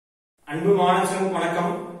அன்பு மாணவர்களுக்கு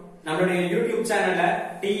வணக்கம். நம்மளுடைய யூடியூப் சேனல்ல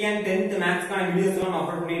TN 10th மேத்ஸ்க்கான வீடியோஸ் எல்லாம்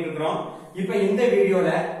அப்லோட் பண்ணிட்டு இருக்கோம். இப்போ இந்த வீடியோல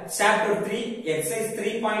சாப்டர் 3 எக்ஸர்சைஸ்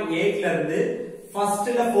 3.8 ல இருந்து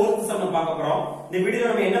ஃபர்ஸ்ட்ல 4th சம் பார்க்க போறோம். இந்த வீடியோல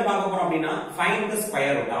நம்ம என்ன பார்க்க போறோம் அப்படினா find the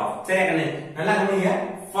square root of. சரியா கண்ணே? நல்லா கவனிங்க.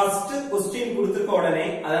 ஃபர்ஸ்ட் क्वेश्चन கொடுத்திருக்க உடனே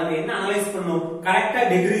அத நம்ம என்ன அனலைஸ் பண்ணனும்? கரெக்ட்டா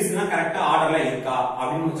டிகிரிஸ்னா கரெக்ட்டா ஆர்டர்ல இருக்கா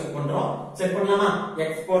அப்படினு செக் பண்றோம். செக் பண்ணலாமா? x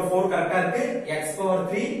பவர் 4 கரெக்ட்டா இருக்கு. x power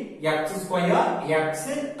 3 x square x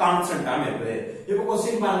கான்ஸ்டன்ட்டா இருக்குது. இப்போ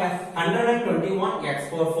क्वेश्चन பாருங்க. 121 x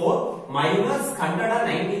power 4 minus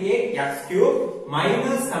 198 x cube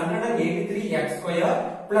minus 183 x square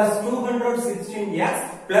plus 216 x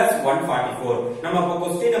plus 144. நம்ம இப்ப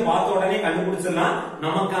क्वेश्चन பார்த்த உடனே கண்டுபிடிச்சிடலாம்.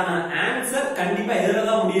 நமக்கான ஆன்சர் கண்டிப்பா எதுல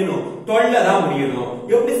தான் முடியணும்? 12 ல தான் முடியணும்.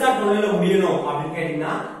 எப்படி சார் 12 ல முடியணும் அப்படினு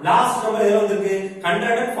கேட்டினா லாஸ்ட் நம்பர் எதுல வந்திருக்கு?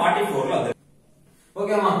 144 ல வந்திருக்கு.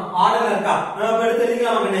 ஓகேமா? ஆர்டர்ல இருக்கா? நம்ம எடுத்து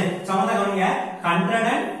எழுதிக்கலாம் என்ன? சமதா கவனிங்க.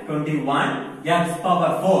 121 x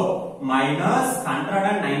power 4 minus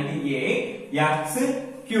 198 x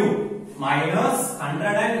cube minus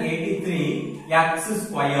 183 x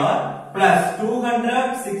square plus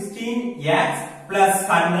 216 x plus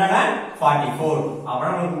 144.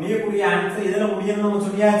 அப்புறம் நமக்கு முடியக்கூடிய ஆன்சர் எதுல முடியணும் நம்ம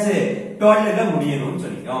சொல்லியாச்சு? 12 ல முடியணும்னு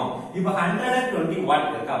சொல்லிட்டோம். இப்போ 121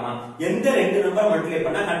 இருக்காமா? எந்த ரெண்டு நம்பர் மல்டிப்ளை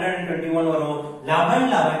பண்ணா 121 வரும்? 11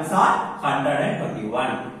 11s are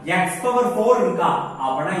 121. x பவர் 4 இருக்கா?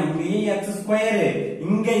 அப்பனா இங்கேயும் x ஸ்கொயர்.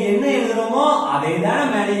 இங்க என்ன எழுதுறோமோ அதே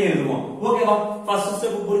தான் மேலே எழுதுவோம். ஓகேவா? ஃபர்ஸ்ட்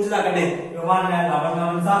ஸ்டெப் புரிஞ்சுதா கண்ணே? பாருங்க 11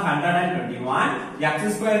 11s are 121. x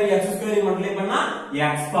square multiply பண்ணா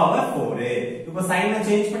x பவர் 4. இப்போ சைனை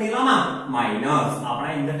சேஞ்ச் பண்ணிடலாமா? மைனஸ். அப்பனா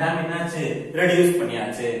இந்த டேர்ம் என்னாச்சு? ரெடியூஸ்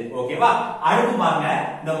பண்ணியாச்சு. ஓகேவா? அடுத்து பாருங்க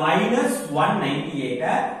இந்த மைனஸ்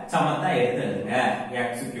 198 சமத்தா எடுத்து எழுதுங்க. x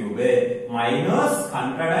cube minus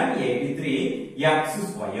 183 x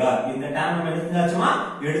square. இந்த டேர்ம் நம்ம எடுத்துச்சாச்சுமா?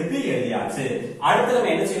 எடுத்து எழுதியாச்சு. அடுத்து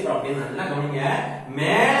நம்ம என்ன செய்ய போறோம் அப்படினா நல்லா கவனிங்க.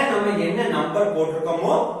 மேல நம்ம என்ன நம்பர்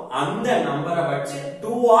போட்டுருக்கோமோ அந்த நம்பரை வச்சு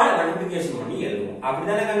 2 ஆல் மல்டிப்ளிகேஷன் பண்ணி எழுதுவோம்.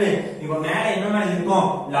 அப்படிதானே கண்ணு? இப்போ மேல என்ன மாதிரி இருக்கும்?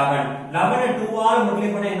 11 11 2 ஆல் மல்டிப்ளை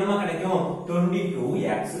பண்ணா என்னமா கிடைக்கும்?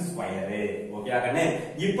 22x square. ஓகேவா கண்ணு?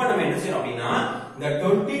 இப்போ நம்ம என்ன செய்யறோம் அப்படினா இந்த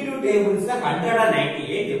 22 டேபிள்ஸ்ல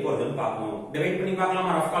 198 எப்போ வருதுன்னு பார்க்கணும். டிவைட் பண்ணி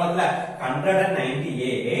பார்க்கலாமா ரஃப் காலத்துல?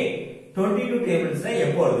 198 22 டேபிள்ஸ்ல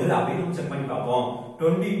எப்போ வருது அப்படினு செக் பண்ணி பார்ப்போம்.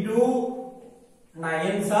 22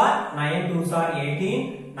 9s are 9 2s are 18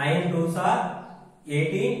 9 2s are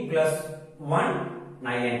 18 plus 1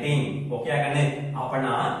 19. Okay கண்ணே?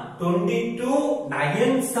 அப்பனா 22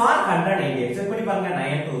 9s are 198. செக் பண்ணி பாருங்க.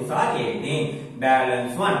 9 2s are 18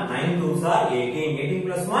 balance 1 9 2s are 18 18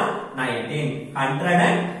 plus 1 19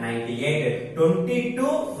 198.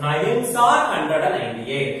 22 9s are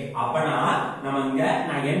 198. அப்பனா நம்ம இங்க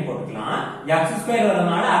 9 போட்டுக்கலாம். x ஸ்கொயர்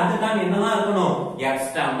வரனால அடுத்த டேர்ம் என்னதான் இருக்கணும்? x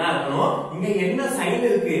டேர்ம் தான் இருக்கணும். இங்க என்ன சைன்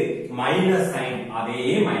இருக்கு? Minus sign. அதே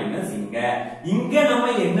மைனஸ் இங்க நம்ம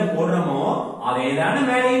என்ன போடுறோமோ அதே தான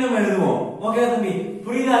மேலேயும் நம்ம எழுதுவோம். ஓகே தம்பி?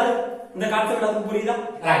 புரியுதா? இந்த கான்செப்ட் உங்களுக்கு புரியுதா?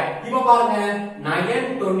 ரைட். இப்போ பாருங்க 9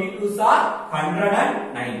 22s are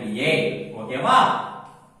 198. ஓகேவா?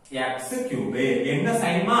 x கியூப் என்ன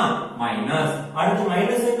சைன்மா? மைனஸ். அடுத்து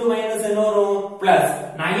மைனஸ் இன்டு மைனஸ் என்ன வரும்? பிளஸ்.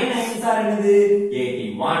 9 9s are என்னது?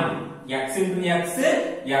 81. x into x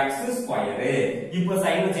x square. இப்போ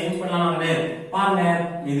சைனை சேஞ்ச் பண்ணலாம்னு பாருங்க.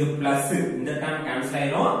 இது பிளஸ். இந்த டேர்ம் கேன்சல்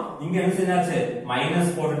ஆயிடும். இங்க என்ன செஞ்சாச்சு?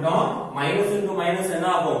 மைனஸ் போட்டுட்டோம். மைனஸ் இன்டு மைனஸ் என்ன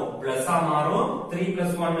ஆகும்? பிளஸ் ஆ மாறும். 3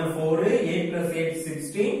 plus 1 4 8 plus 8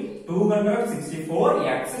 16 264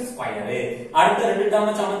 x ஸ்கொயர். அடுத்த ரெண்டு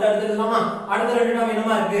டேர்ம் சமத்தை எடுத்துக்கலாமா? அடுத்த ரெண்டு டேர்ம்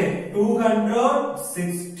என்னமா இருக்கு?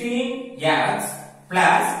 216x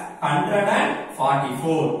plus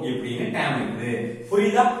 144 இப்படின்னு டேர்ம் இருக்குது.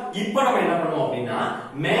 புரியுதா? இப்போ நம்ம என்ன பண்ணுவோம் அப்படினா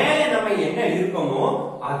மேல நம்ம என்ன இருக்கோமோ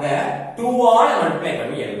அத 2 ஆல் மல்டிப்ளை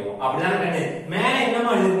பண்ணி எழுதுவோம். அப்படிதானே கண்ணு? மேல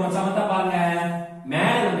என்னமா எழுதுவோம்? சமத்தை பாருங்க.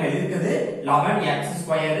 மேல நம்ம இருக்குது 11x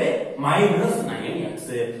square minus 9x.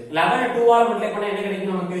 11 2 all multiply பண்ணா என்ன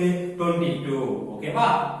கிடைக்கும் நமக்கு? 22. ஓகேவா?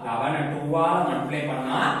 11 2 ஆல் மல்டிப்ளை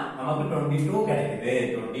பண்ணா நமக்கு 22 கிடைக்குது.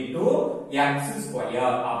 22x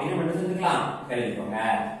ஸ்கொயர் அப்படின்னு மட்டும் செஞ்சுக்கலாம். எழுதிக்கோங்க.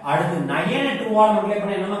 அடுத்து 9 2 ஆல் மல்டிப்ளை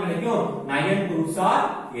பண்ணா என்னமா கிடைக்கும்? 9 2s are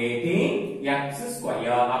 18x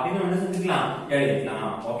ஸ்கொயர் அப்படின்னு மட்டும் செஞ்சுக்கலாம். எழுதிக்கலாம்.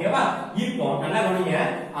 ஓகேவா? இப்போ நல்லா கவனிங்க.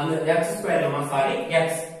 அந்த x ஸ்கொயர் நம்ம சாரி x.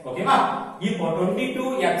 ஓகேவா? இப்போ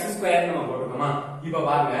 22x ஸ்கொயர் நம்ம போட்டுக்கோமா? இப்போ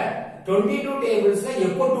பாருங்க 22 டேபிள்ஸ்ல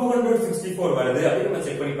எப்போ 264 வருது அப்படி நம்ம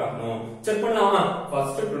செக் பண்ணி பார்க்கணும். செக் பண்ணலாமா?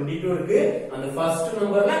 ஃபர்ஸ்ட் 22 இருக்கு. அந்த ஃபர்ஸ்ட்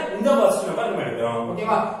நம்பர்ல இந்த ஃபர்ஸ்ட் நம்பர் நம்ம எடுக்கிறோம்.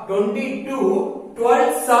 ஓகேவா? 22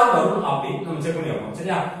 12s are வரும் அப்படி நம்ம செக் பண்ணி பார்ப்போம்.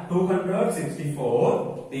 சரியா? 264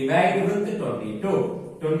 divided with 22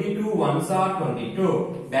 22 ones are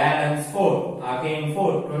 22, balance 4, again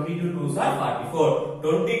 4, 22 twos are 44,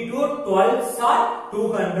 22 12s are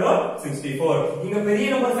 264. இங்க பெரிய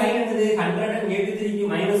நம்பர் சைன் என்னது 183 க்கு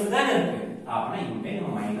மைனஸ் தான் இருக்கு. அப்பனா இங்க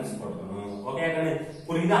நம்ம மைனஸ் போடணும். ஓகே கண்ணு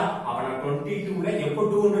புரியுதா? அப்பனா 22 ல எப்போ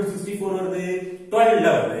 264 வருது? 12 ல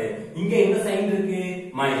வருது. இங்க என்ன சைன் இருக்கு?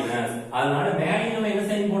 மைனஸ். அதனால மேலே நம்ம என்ன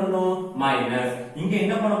சைன் போடணும்? மைனஸ். இங்க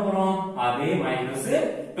என்ன பண்ண போறோம்? அதே மைனஸ்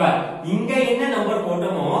 12. இங்க என்ன நம்பர்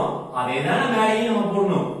போட்டோமோ அதே தான மேலேயும் நம்ம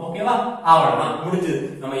போடணும். ஓகேவா? அவ்வளவுதான் முடிஞ்சது.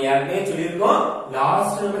 நம்ம ஏற்கனவே சொல்லியிருக்கோம்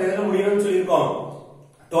லாஸ்ட் நம்பர் எதுல முடியணும்னு சொல்லியிருக்கோம்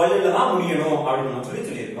 12 ல தான் முடியணும் அப்படின்னு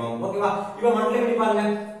சொல்லியிருக்கோம். ஓகேவா? இப்போ மல்டிப்ளை பண்ணி பாருங்க.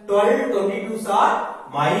 12 22s are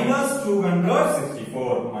minus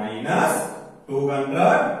 264 minus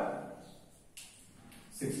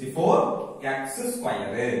 264 x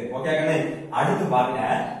square. Okay கண்ணே அடுத்து பாருங்க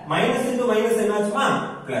மைனஸ் இன்டு மைனஸ் என்னாச்சுமா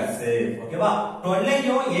பிளஸ். ஓகேவா?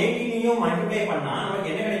 12ஐயும் 18ஐயும் மல்டிப்ளை பண்ணா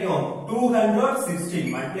நமக்கு என்ன கிடைக்கும்? 260.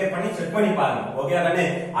 மல்டிப்ளை பண்ணி செக் பண்ணி பாருங்க. ஓகே கண்ணே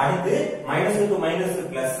அடுத்து minus into minus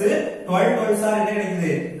plus 12 12s R என்ன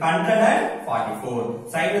கிடைக்குது? 144.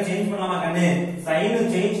 சைனை சேஞ்ச் பண்ணலாமா கண்ணே? சைனை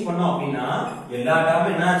சேஞ்ச் பண்ணோம் அப்படினா எல்லா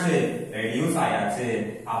டேர்மும் என்னாச்சு? ரெடியூஸ் ஆயாச்சு.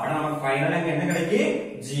 அப்ப நமக்கு ஃபைனலா என்ன கிடைக்கும்?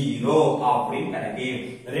 0 அப்படினு கிடைக்கும்.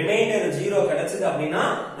 ரிமைண்டர் 0 கிடைச்சது அப்படினா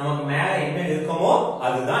நமக்கு மேல என்ன இருக்குமோ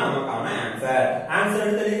அதுதான் நமக்கான ஆன்சர். ஆன்சர்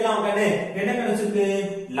எடுத்து எழுதிக்கலாம் கண்ணே. என்ன கிடைச்சிருக்கு?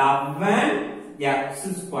 11x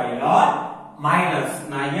square minus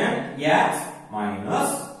 9x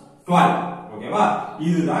minus 12. ஓகேவா?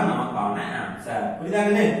 இதுதான் நமக்கான ஆன்சர்.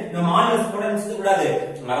 புரியுதாங்க? இந்த மைனஸ் போட நினைச்சது கூடாது,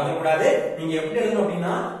 நடத்த கூடாது. நீங்க எப்படி எழுதணும்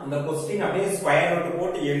அப்படினா இந்த क्वेश्चन அப்படியே ஸ்கொயர் ரூட்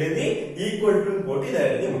போட்டு எழுதி ஈக்குவல் டு போட்டு இத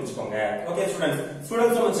எழுதி முடிச்சுக்கோங்க. ஓகே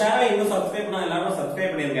ஸ்டூடண்ட்ஸ் நம்ம சேனலை இன்னும் சப்ஸ்கிரைப் பண்ணா எல்லாரும்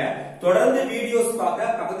சப்ஸ்கிரைப் பண்ணிருங்க. தொடர்ந்து வீடியோஸ்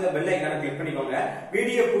பார்க்க பக்கத்துல பெல் ஐகானை கிளிக் பண்ணிக்கோங்க.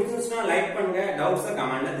 வீடியோ பிடிச்சிருந்தா லைக் பண்ணுங்க, டவுட்ஸ்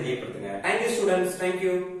கமெண்ட்ல தெரியப்படுத்துங்க. Thank you students. Thank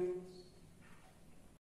you.